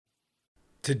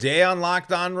Today on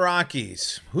Locked On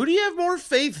Rockies, who do you have more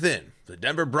faith in, the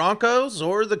Denver Broncos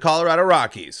or the Colorado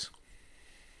Rockies?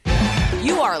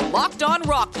 You are Locked On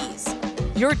Rockies,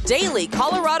 your daily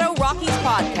Colorado Rockies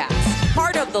podcast,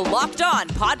 part of the Locked On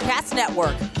Podcast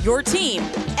Network, your team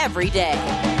every day.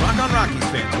 Locked On Rockies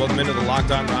fans, welcome into the Locked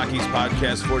On Rockies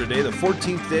podcast for today, the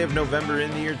 14th day of November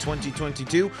in the year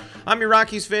 2022. I'm your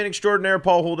Rockies fan extraordinaire,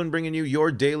 Paul Holden, bringing you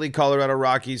your daily Colorado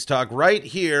Rockies talk right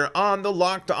here on the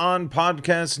Locked On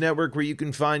Podcast Network, where you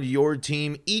can find your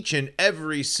team each and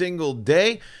every single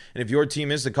day. And if your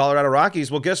team is the Colorado Rockies,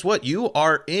 well, guess what? You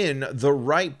are in the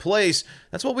right place.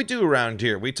 That's what we do around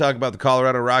here. We talk about the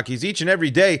Colorado Rockies each and every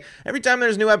day. Every time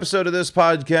there's a new episode of this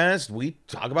podcast, we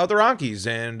talk about the Rockies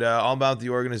and all about the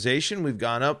organization. We've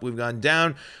gone up, we've gone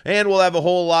down, and we'll have a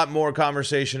whole lot more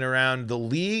conversation around the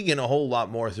league and a whole lot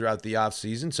more throughout the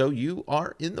offseason. So you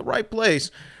are in the right place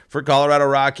for Colorado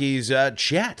Rockies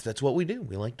chat. That's what we do.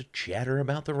 We like to chatter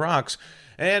about the Rocks.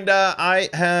 And I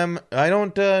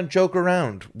don't joke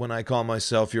around when I call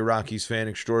myself your Rockies fan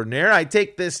extraordinaire. I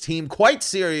take this team quite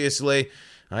seriously.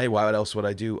 Why else would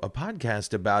I do a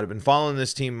podcast about it? I've been following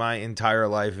this team my entire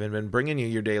life and been bringing you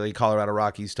your daily Colorado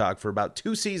Rockies talk for about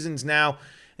 2 seasons now.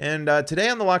 And today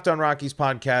on the Locked On Rockies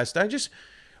podcast,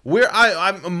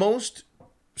 I'm most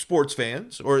sports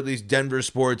fans, or at least Denver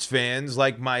sports fans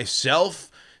like myself,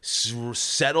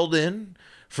 settled in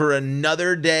for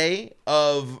another day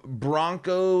of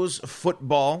Broncos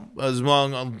football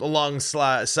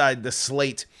alongside the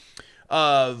slate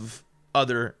of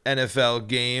other NFL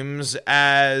games,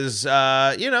 as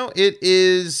it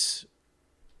is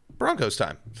Broncos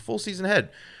time, full season ahead.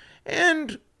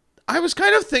 And I was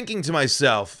kind of thinking to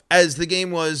myself, as the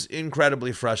game was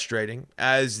incredibly frustrating,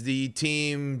 as the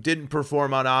team didn't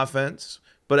perform on offense,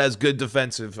 but has good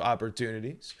defensive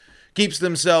opportunities, keeps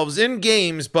themselves in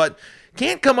games, but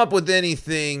can't come up with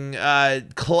anything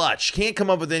clutch, can't come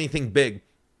up with anything big.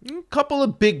 A couple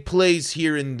of big plays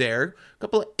here and there, a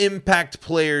couple of impact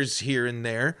players here and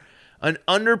there, an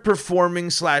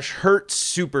underperforming / hurt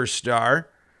superstar.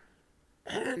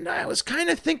 And I was kind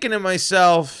of thinking to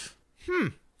myself,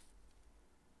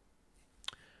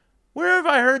 where have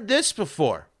I heard this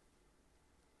before?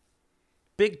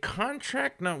 Big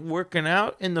contract not working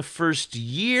out in the first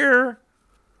year.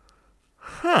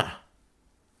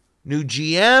 New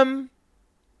GM,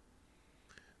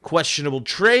 questionable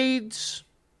trades.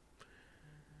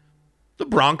 The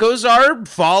Broncos are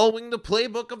following the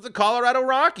playbook of the Colorado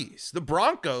Rockies. The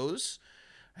Broncos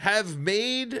have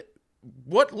made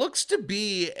what looks to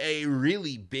be a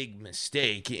really big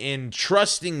mistake in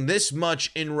trusting this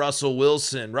much in Russell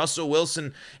Wilson. Russell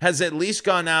Wilson has at least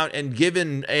gone out and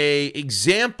given an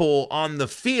example on the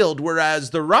field,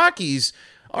 whereas the Rockies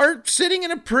are sitting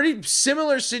in a pretty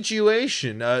similar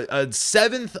situation. A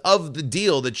seventh of the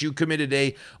deal that you committed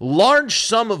a large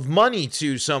sum of money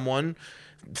to someone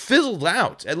fizzled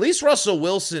out. At least Russell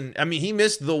Wilson, he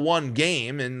missed the one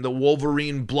game, and the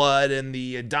Wolverine blood and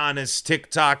the Adonis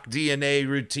TikTok DNA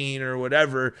routine or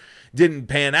whatever didn't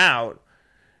pan out.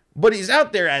 But he's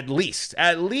out there at least.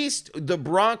 At least the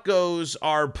Broncos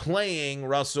are playing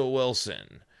Russell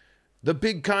Wilson. The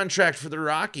big contract for the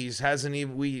Rockies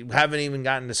we haven't even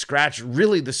gotten to scratch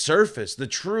really the surface. The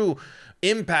true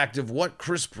impact of what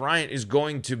Kris Bryant is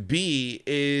going to be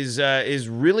is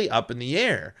really up in the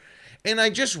air. And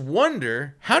I just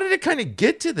wonder, how did it kind of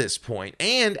get to this point?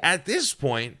 And at this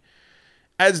point,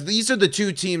 as these are the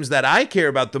two teams that I care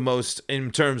about the most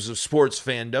in terms of sports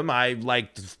fandom, I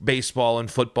like baseball and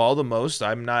football the most.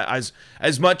 I'm not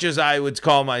as much as I would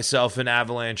call myself an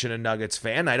Avalanche and a Nuggets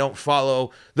fan. I don't follow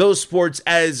those sports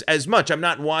as much. I'm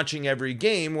not watching every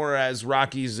game, whereas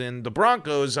Rockies and the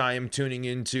Broncos, I am tuning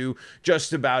into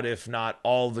just about, if not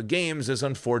all the games, as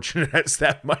unfortunate as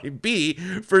that might be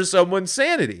for someone's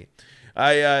sanity.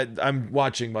 I'm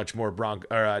watching much more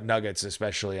Nuggets,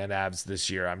 especially, and Avs this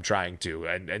year. I'm trying to,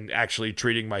 and actually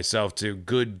treating myself to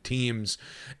good teams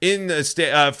in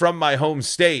the from my home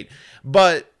state.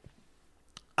 But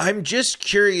I'm just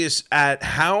curious at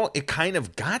how it kind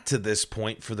of got to this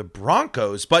point for the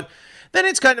Broncos. But then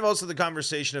it's kind of also the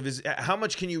conversation of how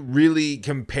much can you really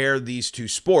compare these two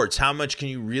sports? How much can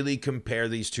you really compare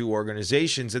these two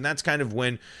organizations? And that's kind of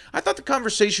when I thought the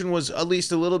conversation was at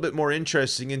least a little bit more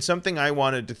interesting and something I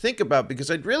wanted to think about,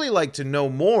 because I'd really like to know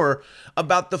more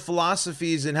about the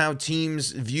philosophies and how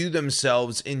teams view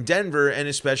themselves in Denver and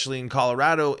especially in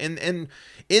Colorado and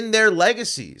in their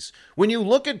legacies. When you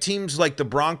look at teams like the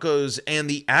Broncos and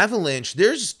the Avalanche,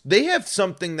 they have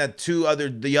something that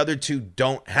the other two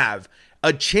don't have.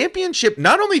 a championship,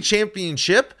 not only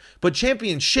championship, but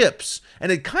championships,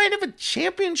 and a kind of a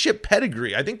championship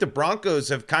pedigree. I think the Broncos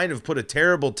have kind of put a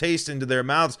terrible taste into their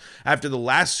mouths after the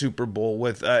last Super Bowl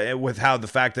with how the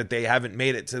fact that they haven't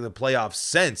made it to the playoffs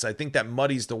since. I think that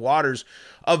muddies the waters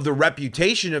of the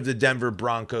reputation of the Denver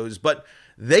Broncos, but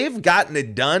they've gotten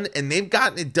it done, and they've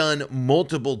gotten it done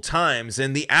multiple times.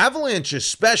 And the Avalanche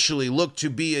especially look to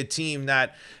be a team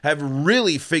that have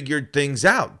really figured things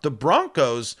out. The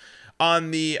Broncos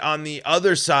on the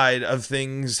other side of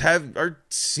things are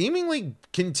seemingly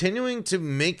continuing to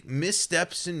make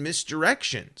missteps and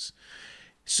misdirections.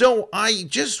 So I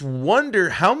just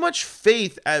wonder how much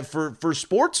faith for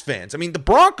sports fans. I mean, the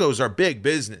Broncos are big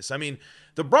business. I mean,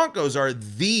 the Broncos are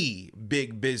the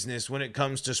big business when it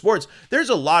comes to sports. There's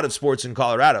a lot of sports in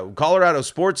Colorado. Colorado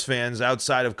sports fans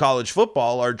outside of college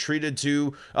football are treated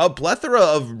to a plethora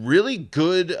of really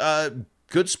good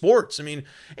sports. I mean,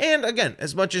 and again,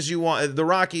 as much as you want the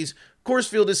Rockies, Coors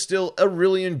Field is still a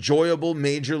really enjoyable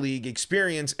major league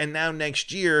experience. And now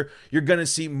next year, you're going to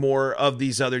see more of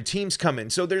these other teams come in.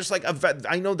 So there's like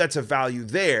I know that's a value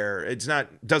there.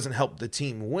 Doesn't help the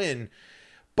team win,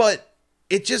 but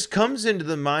it just comes into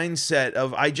the mindset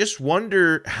of, I just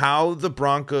wonder how the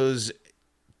Broncos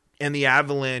and the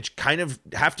Avalanche kind of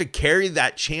have to carry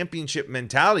that championship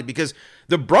mentality, because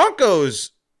the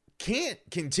Broncos can't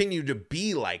continue to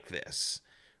be like this.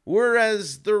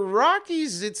 Whereas the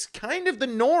Rockies, it's kind of the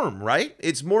norm, right?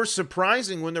 It's more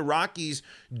surprising when the Rockies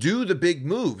do the big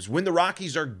moves, when the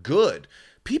Rockies are good.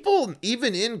 People,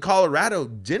 even in Colorado,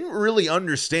 didn't really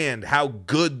understand how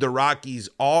good the Rockies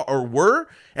are or were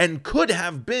and could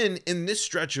have been in this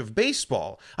stretch of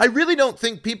baseball. I really don't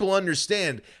think people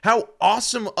understand how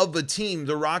awesome of a team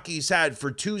the Rockies had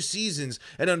for 2 seasons,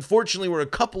 and unfortunately were a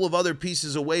couple of other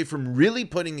pieces away from really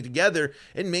putting it together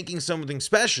and making something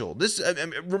special. This, a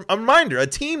reminder, a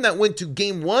team that went to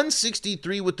game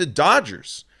 163 with the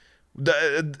Dodgers.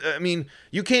 I mean,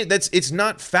 you can't, it's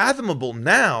not fathomable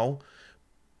now.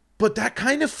 But that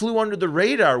kind of flew under the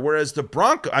radar, whereas the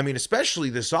Broncos, I mean,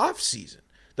 especially this offseason,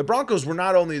 the Broncos were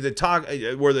not only the talk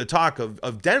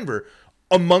of Denver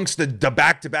amongst the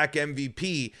back-to-back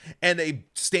MVP and a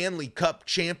Stanley Cup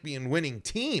champion winning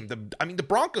team. The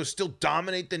Broncos still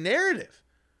dominate the narrative.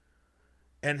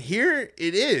 And here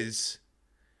it is,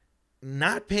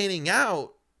 not panning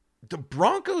out. The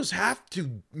Broncos have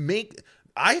to make,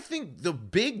 I think the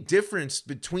big difference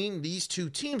between these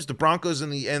two teams, the Broncos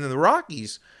and the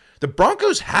Rockies, the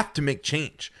Broncos have to make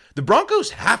change. The Broncos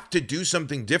have to do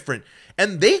something different,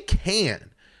 and they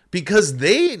can, because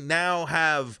they now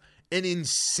have an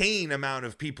insane amount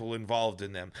of people involved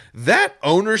in them. That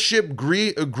ownership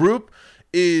group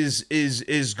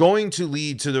is going to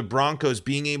lead to the Broncos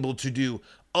being able to do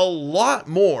a lot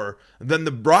more than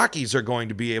the Rockies are going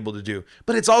to be able to do.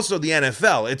 But it's also the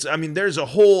NFL. There's a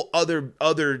whole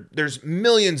there's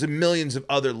millions and millions of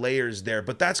other layers there.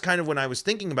 But that's kind of when I was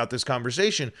thinking about this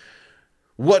conversation.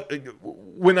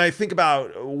 When I think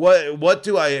about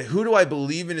who do I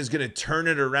believe in is going to turn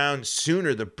it around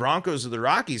sooner, the Broncos or the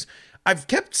Rockies? I've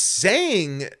kept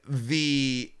saying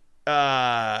the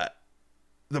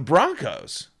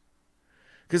Broncos,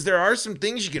 because there are some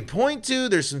things you can point to.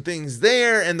 There's some things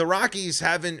there, and the Rockies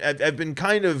have been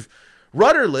kind of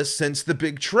rudderless since the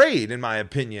big trade, in my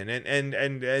opinion.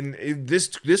 And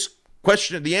this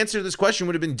question, the answer to this question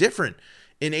would have been different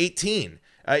in 18.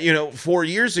 4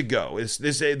 years ago,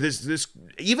 this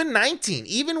even 19,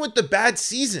 even with the bad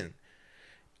season,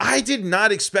 I did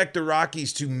not expect the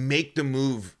Rockies to make the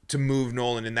move to move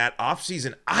Nolan in that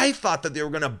offseason. I thought that they were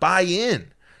going to buy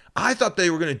in. I thought they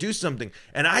were going to do something.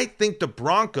 And I think the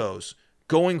Broncos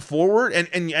going forward,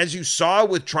 and as you saw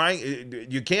with trying,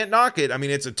 you can't knock it. I mean,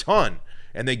 it's a ton,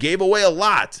 and they gave away a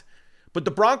lot. But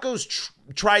the Broncos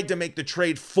tried to make the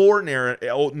trade for Nolan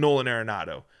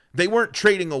Arenado. They weren't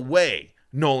trading away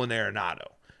Nolan Arenado.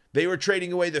 They were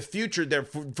trading away the future there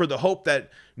for the hope that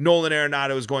Nolan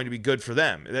Arenado is going to be good for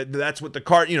them. That's what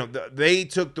they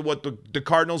took what the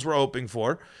Cardinals were hoping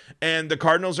for, and the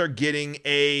Cardinals are getting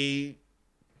a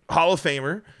Hall of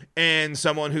Famer and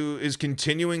someone who is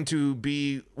continuing to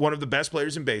be one of the best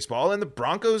players in baseball. And the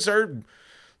Broncos are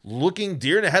looking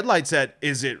deer in the headlights at,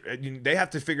 they have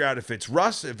to figure out if it's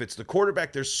Russ, if it's the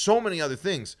quarterback. There's so many other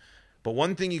things. But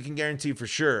one thing you can guarantee for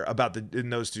sure in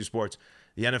those two sports,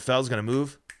 the NFL is going to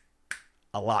move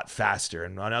a lot faster.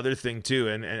 And another thing too,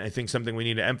 and I think something we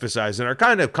need to emphasize in our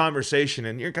kind of conversation,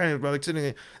 and you're kind of like sitting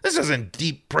there, this isn't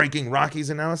deep breaking Rockies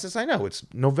analysis. I know it's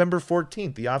November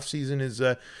 14th. The offseason is,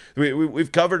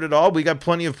 we've covered it all. We got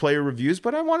plenty of player reviews,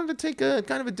 but I wanted to take a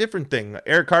kind of a different thing.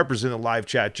 Eric Harper's in the live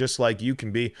chat, just like you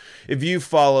can be if you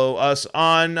follow us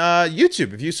on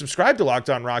YouTube. If you subscribe to Locked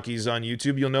On Rockies on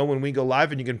YouTube, you'll know when we go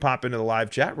live, and you can pop into the live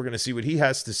chat. We're going to see what he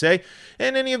has to say,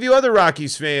 and any of you other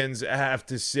Rockies fans have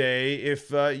to say if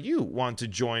you want to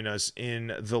join us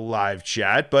in the live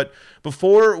chat. But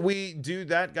before we do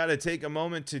that, got to take a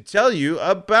moment to tell you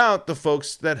about the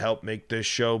folks that help make this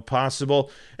show possible,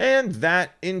 and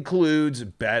that includes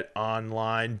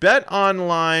BetOnline.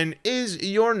 BetOnline is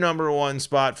your number one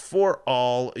spot for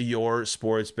all your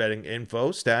sports betting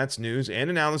info, stats, news, and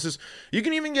analysis. You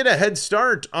can even get a head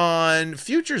start on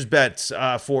futures bets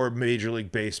for Major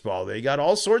League Baseball. They got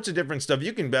all sorts of different stuff.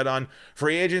 You can bet on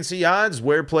free agency odds,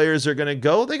 where players are going to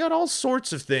go. They got all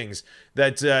sorts of things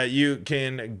that you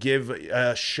can give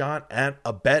a shot at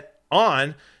a bet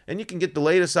on, and you can get the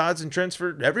latest odds and trends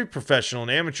for every professional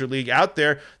and amateur league out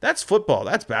there. That's football,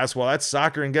 that's basketball, that's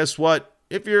soccer, and guess what?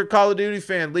 If you're a Call of Duty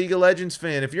fan, League of Legends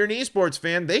fan, if you're an esports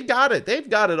fan, they got it. They've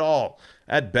got it all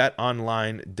at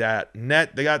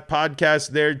betonline.net. They got podcasts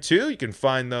there too. You can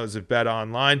find those at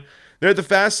BetOnline. They're the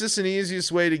fastest and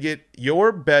easiest way to get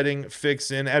your betting fix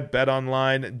in at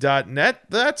betonline.net.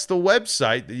 That's the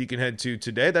website that you can head to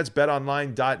today. That's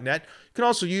betonline.net. You can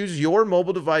also use your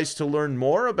mobile device to learn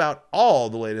more about all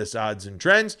the latest odds and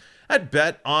trends at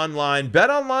BetOnline.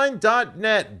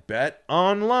 betonline.net.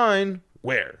 BetOnline,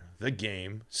 where the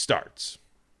game starts.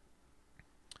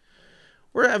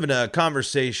 We're having a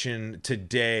conversation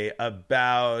today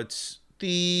about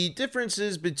the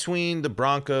differences between the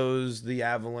Broncos, the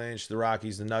Avalanche, the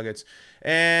Rockies, the Nuggets,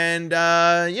 and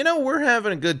we're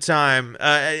having a good time.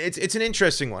 It's an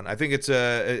interesting one. I think it's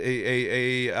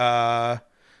an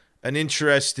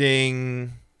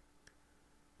interesting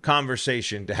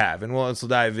conversation to have, and let's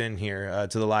dive in here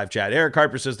to the live chat. Eric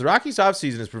Harper says the Rockies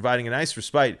offseason is providing a nice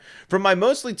respite from my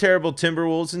mostly terrible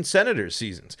Timberwolves and Senators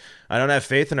seasons. I don't have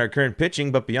faith in our current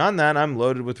pitching, but beyond that, I'm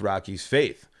loaded with Rockies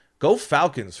faith. Go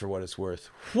Falcons for what it's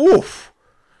worth. Woof.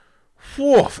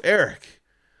 Woof, Eric.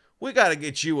 We got to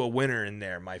get you a winner in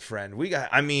there, my friend.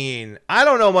 I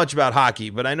don't know much about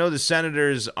hockey, but I know the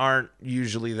Senators aren't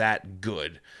usually that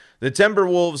good. The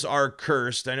Timberwolves are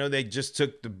cursed. I know they just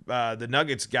took the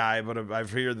Nuggets guy, but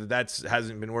I've heard that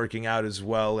hasn't been working out as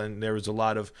well, and there was a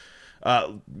lot of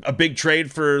a big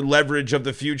trade for leverage of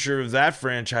the future of that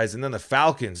franchise. And then the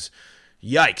Falcons,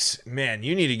 yikes, man,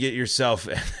 you need to get yourself,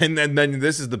 and then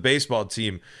this is the baseball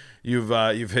team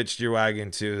you've hitched your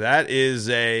wagon to. That is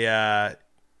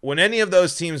when any of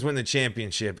those teams win the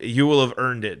championship, you will have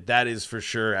earned it. That is for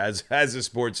sure as a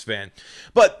sports fan.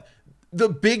 But the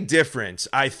big difference,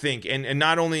 I think, and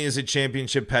not only is it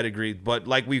championship pedigree, but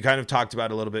like we kind of talked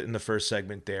about a little bit in the first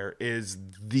segment there, is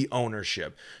the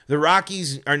ownership. The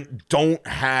Rockies don't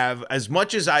have, as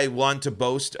much as I want to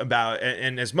boast about,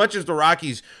 and as much as the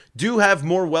Rockies do have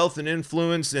more wealth and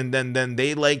influence and then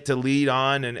they like to lead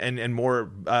on and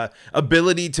more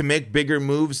ability to make bigger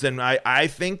moves than I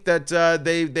think that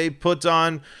they put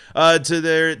on to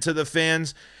the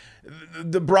fans.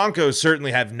 The Broncos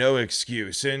certainly have no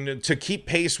excuse, and to keep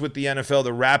pace with the NFL,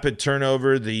 the rapid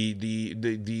turnover, the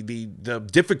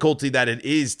difficulty that it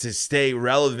is to stay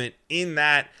relevant in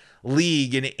that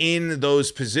league and in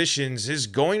those positions is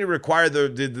going to require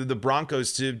the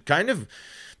Broncos to kind of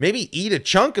maybe eat a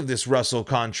chunk of this Russell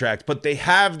contract, but they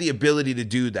have the ability to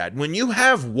do that. When you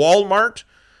have Walmart,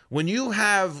 when you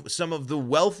have some of the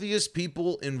wealthiest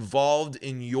people involved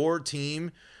in your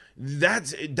team,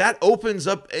 that opens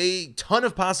up a ton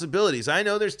of possibilities. I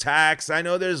know there's tax. I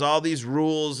know there's all these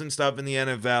rules and stuff in the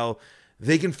NFL.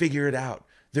 They can figure it out.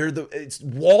 It's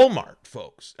Walmart,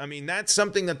 folks. I mean, that's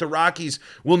something that the Rockies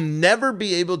will never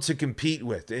be able to compete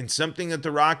with, and something that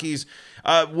the Rockies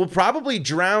will probably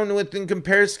drown with in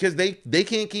comparison, because they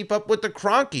can't keep up with the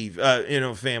Kroenke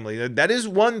family. That is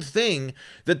one thing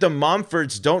that the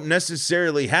Monforts don't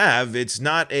necessarily have. It's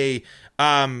not a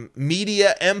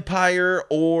media empire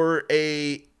or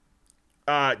a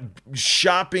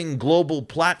shopping global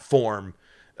platform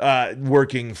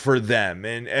working for them.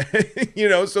 And,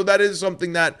 so that is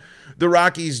something that the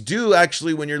Rockies do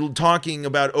actually, when you're talking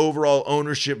about overall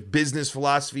ownership, business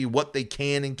philosophy, what they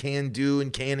can and can't do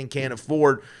and can't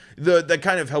afford. That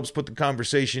kind of helps put the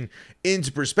conversation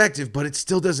into perspective, but it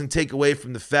still doesn't take away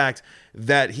from the fact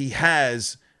that he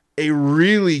has a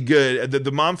really good,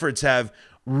 the Monforts have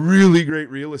really great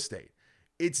real estate.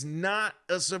 It's not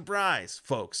a surprise,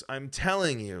 folks. I'm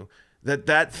telling you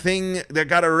that thing that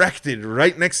got erected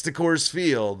right next to Coors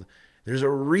Field, there's a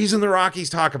reason the Rockies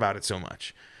talk about it so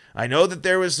much. I know that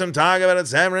there was some talk about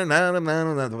it,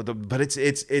 but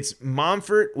it's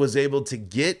Monfort was able to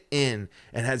get in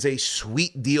and has a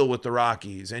sweet deal with the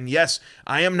Rockies. And yes,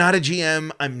 I am not a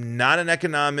GM. I'm not an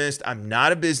economist. I'm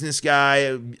not a business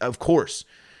guy, of course.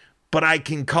 But I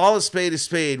can call a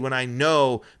spade when I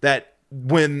know that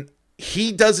when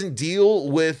he doesn't deal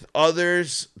with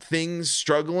others' things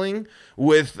struggling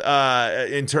with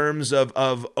in terms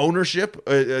of ownership.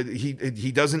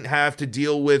 He doesn't have to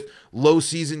deal with low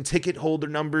season ticket holder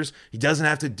numbers. He doesn't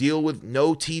have to deal with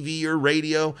no TV or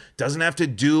radio. Doesn't have to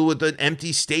deal with an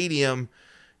empty stadium.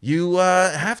 You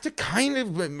have to kind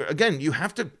of, again, you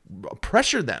have to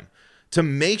pressure them to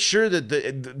make sure that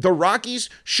the Rockies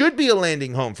should be a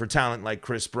landing home for talent like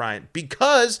Kris Bryant,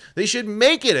 because they should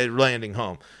make it a landing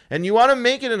home. And you want to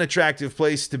make it an attractive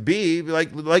place to be,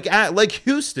 like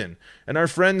Houston and our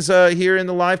friends here in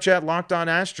the live chat, Locked On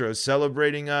Astros,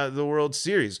 celebrating the World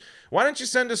Series. Why don't you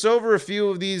send us over a few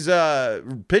of these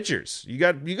pitchers? You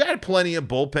got plenty of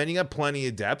bullpen, you got plenty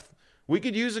of depth. We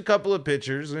could use a couple of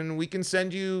pitchers, and we can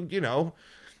send you,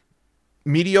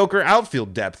 mediocre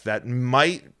outfield depth that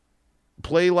might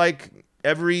play like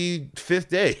every fifth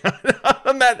day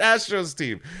on that Astros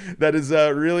team. That is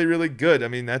really, really good. I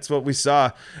mean, that's what we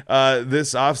saw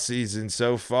this offseason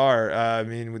so far.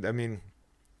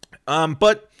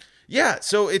 But yeah,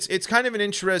 so it's kind of an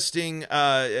interesting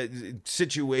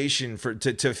situation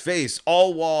to face,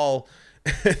 all while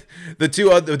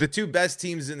the two best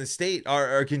teams in the state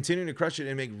are continuing to crush it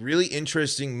and make really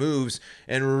interesting moves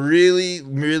and really,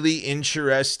 really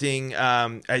interesting,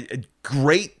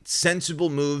 great, sensible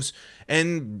moves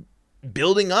and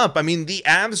building up. I mean, the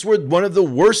Avs were one of the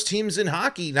worst teams in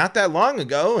hockey not that long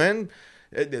ago, and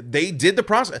they did the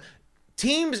process.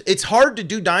 Teams, it's hard to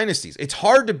do dynasties. It's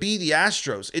hard to be the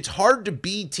Astros. It's hard to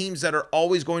be teams that are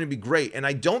always going to be great. And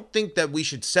I don't think that we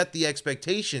should set the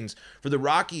expectations for the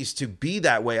Rockies to be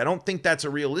that way. I don't think that's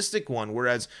a realistic one.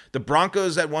 Whereas the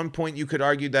Broncos, at one point, you could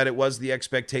argue that it was the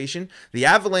expectation. The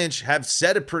Avalanche have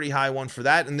set a pretty high one for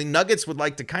that. And the Nuggets would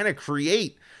like to kind of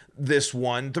create this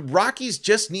one. The Rockies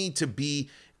just need to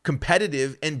be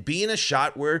competitive and be in a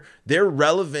shot where they're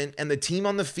relevant and the team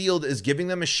on the field is giving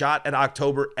them a shot at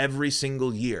October every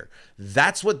single year.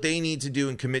 That's what they need to do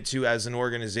and commit to as an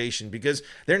organization, because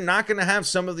they're not going to have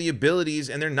some of the abilities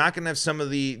and they're not going to have some of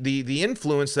the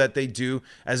influence that they do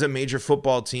as a major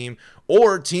football team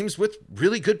or teams with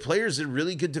really good players and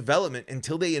really good development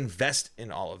until they invest in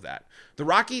all of that. The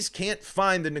Rockies can't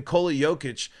find the Nikola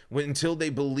Jokic until they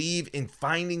believe in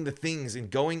finding the things and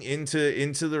going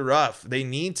into the rough. They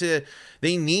need to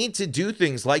do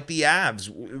things like the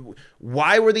Avs.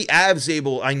 Why were the Avs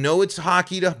able? I know it's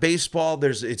hockey to baseball.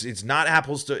 It's not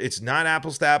apples to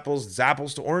apples. It's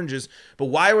apples to oranges. But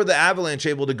why were the Avalanche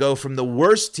able to go from the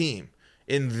worst team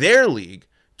in their league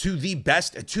to the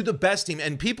best team?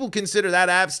 And people consider that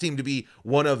Avs team to be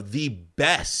one of the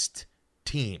best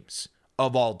teams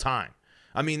of all time.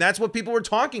 I mean, that's what people were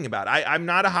talking about. I'm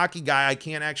not a hockey guy. I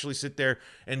can't actually sit there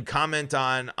and comment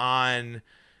on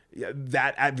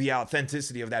that, the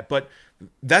authenticity of that. But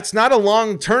that's not a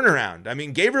long turnaround. I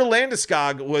mean, Gabriel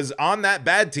Landeskog was on that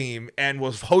bad team and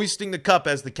was hoisting the cup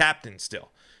as the captain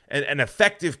still. An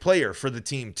effective player for the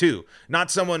team, too.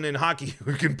 Not someone in hockey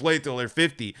who can play till they're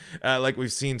 50, like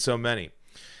we've seen so many.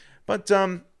 But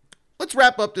let's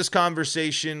wrap up this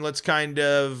conversation. Let's kind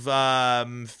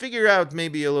of figure out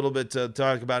maybe a little bit to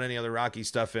talk about any other Rocky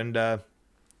stuff and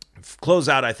close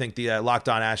out. I think the Locked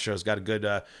On Astros got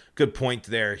a good point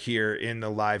there here in the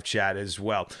live chat as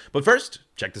well. But first,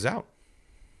 check this out.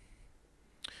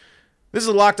 This is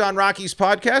the Locked On Rockies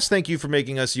podcast. Thank you for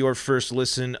making us your first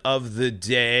listen of the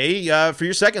day. For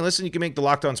your second listen, you can make the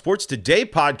Locked On Sports Today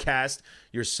podcast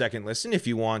your second listen if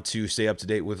you want to stay up to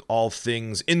date with all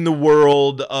things in the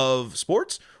world of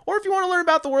sports. Or if you want to learn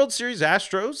about the World Series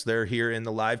Astros, they're here in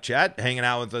the live chat, hanging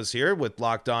out with us here with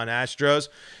Locked On Astros.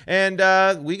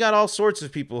 And we got all sorts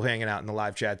of people hanging out in the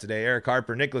live chat today. Eric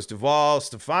Harper, Nicholas Duvall,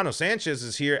 Stefano Sanchez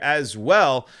is here as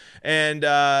well. And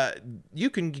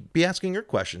you can be asking your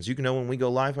questions. You can know when we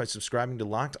go live by subscribing to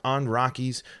Locked On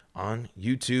Rockies on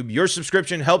YouTube. Your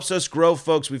subscription helps us grow,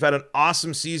 folks. We've had an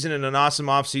awesome season and an awesome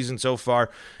offseason so far.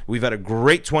 We've had a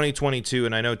great 2022,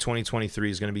 and I know 2023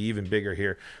 is going to be even bigger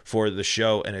here for the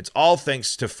show, and it's all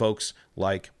thanks to folks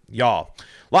like y'all.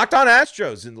 Locked On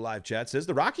Astros in the live chat says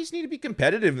the Rockies need to be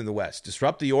competitive in the West,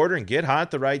 disrupt the order, and get hot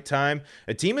at the right time.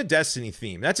 A team of destiny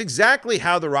theme. That's exactly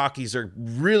how the Rockies are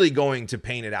really going to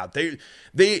paint it out.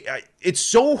 It's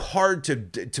so hard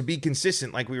to be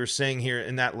consistent, like we were saying here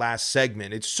in that last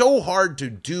segment. It's so hard to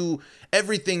do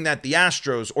everything that the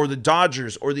Astros or the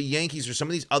Dodgers or the Yankees or some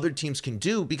of these other teams can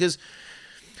do, because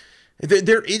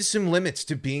there is some limits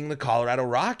to being the Colorado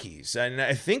Rockies. And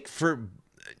I think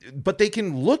but they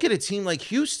can look at a team like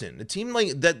Houston, a team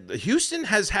like that. Houston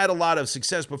has had a lot of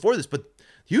success before this, but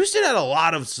Houston had a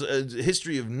lot of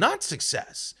history of not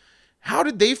success. How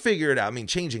did they figure it out? I mean,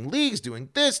 changing leagues, doing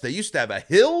this. They used to have a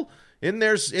hill in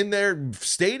their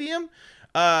stadium.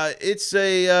 There's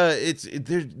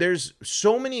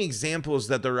so many examples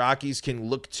that the Rockies can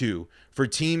look to for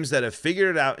teams that have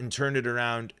figured it out and turned it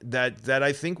around, that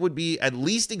I think would be at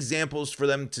least examples for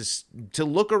them to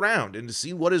look around and to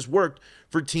see what has worked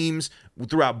for teams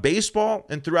throughout baseball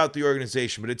and throughout the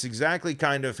organization. But it's exactly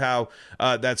kind of how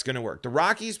that's going to work. The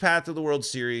Rockies' path to the World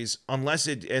Series, unless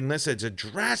it's a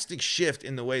drastic shift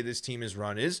in the way this team is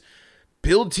run, is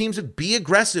build teams that be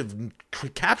aggressive,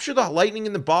 capture the lightning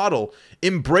in the bottle,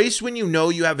 embrace when you know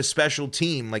you have a special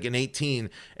team like in 18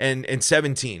 and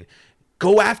 17.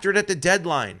 Go after it at the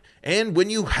deadline. And when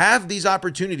you have these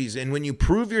opportunities and when you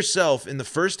prove yourself in the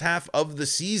first half of the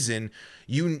season,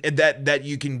 that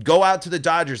you can go out to the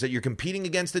Dodgers, that you're competing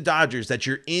against the Dodgers, that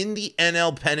you're in the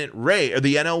NL pennant race or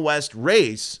the NL West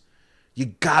race, you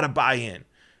got to buy in.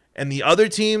 And the other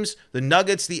teams, the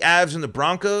Nuggets, the Avs, and the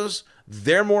Broncos,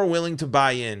 they're more willing to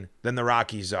buy in than the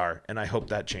Rockies are, and I hope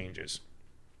that changes.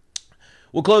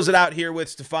 We'll close it out here with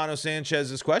Stefano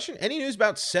Sanchez's question. Any news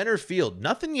about center field?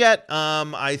 Nothing yet.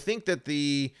 I think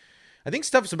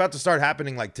stuff's about to start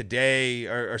happening like today,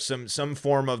 or some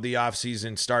form of the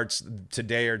offseason starts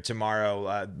today or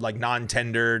tomorrow, like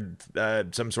non-tendered,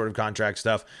 some sort of contract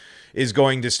stuff is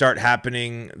going to start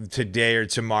happening today or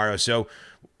tomorrow. So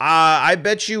I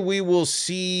bet you we will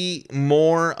see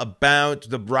more about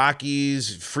the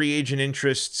Rockies' free agent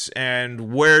interests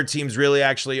and where teams really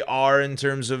actually are in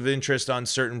terms of interest on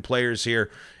certain players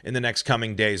here in the next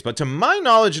coming days. But to my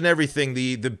knowledge and everything,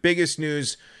 the biggest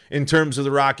news in terms of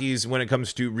the Rockies when it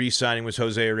comes to re-signing was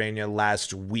Jose Urena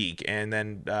last week. And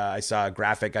then I saw a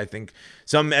graphic, I think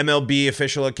some MLB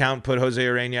official account put Jose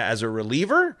Urena as a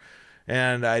reliever.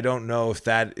 And I don't know if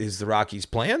that is the Rockies'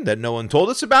 plan that no one told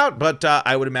us about, but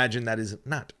I would imagine that is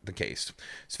not the case.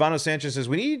 Stefano Sanchez says,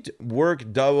 we need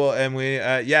work double, and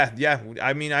yeah.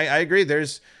 I mean, I agree.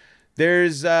 There's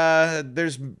a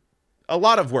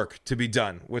lot of work to be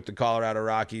done with the Colorado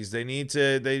Rockies. They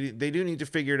do need to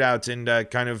figure it out and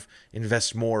kind of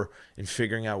invest more in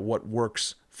figuring out what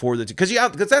works for the team.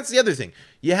 Because that's the other thing.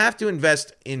 You have to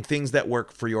invest in things that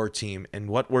work for your team, and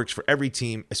what works for every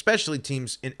team, especially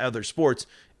teams in other sports,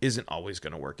 isn't always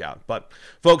going to work out. But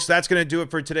folks, that's going to do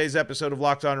it for today's episode of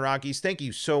Locked On Rockies. Thank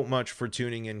you so much for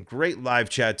tuning in. Great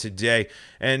live chat today.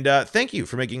 And thank you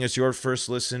for making us your first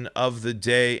listen of the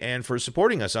day and for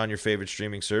supporting us on your favorite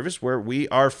streaming service where we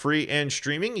are free and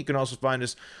streaming. You can also find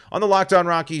us on the Locked On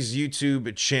Rockies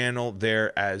YouTube channel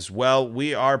there as well.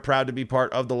 We are proud to be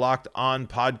part of the Locked On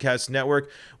Podcast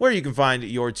Network, where you can find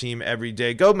your team every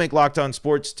day. Go make Locked On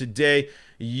Sports today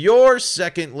your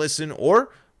second listen,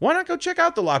 or why not go check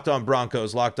out the Locked On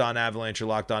Broncos, Locked On Avalanche, or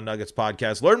Locked On Nuggets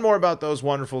podcast. Learn more about those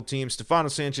wonderful teams. Stefano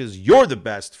Sanchez, you're the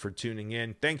best for tuning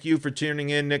in. Thank you for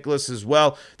tuning in, Nicholas, as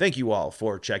well. Thank you all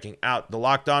for checking out the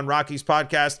Locked On Rockies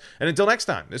podcast. And until next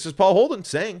time, this is Paul Holden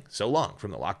saying so long from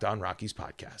the Locked On Rockies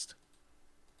podcast.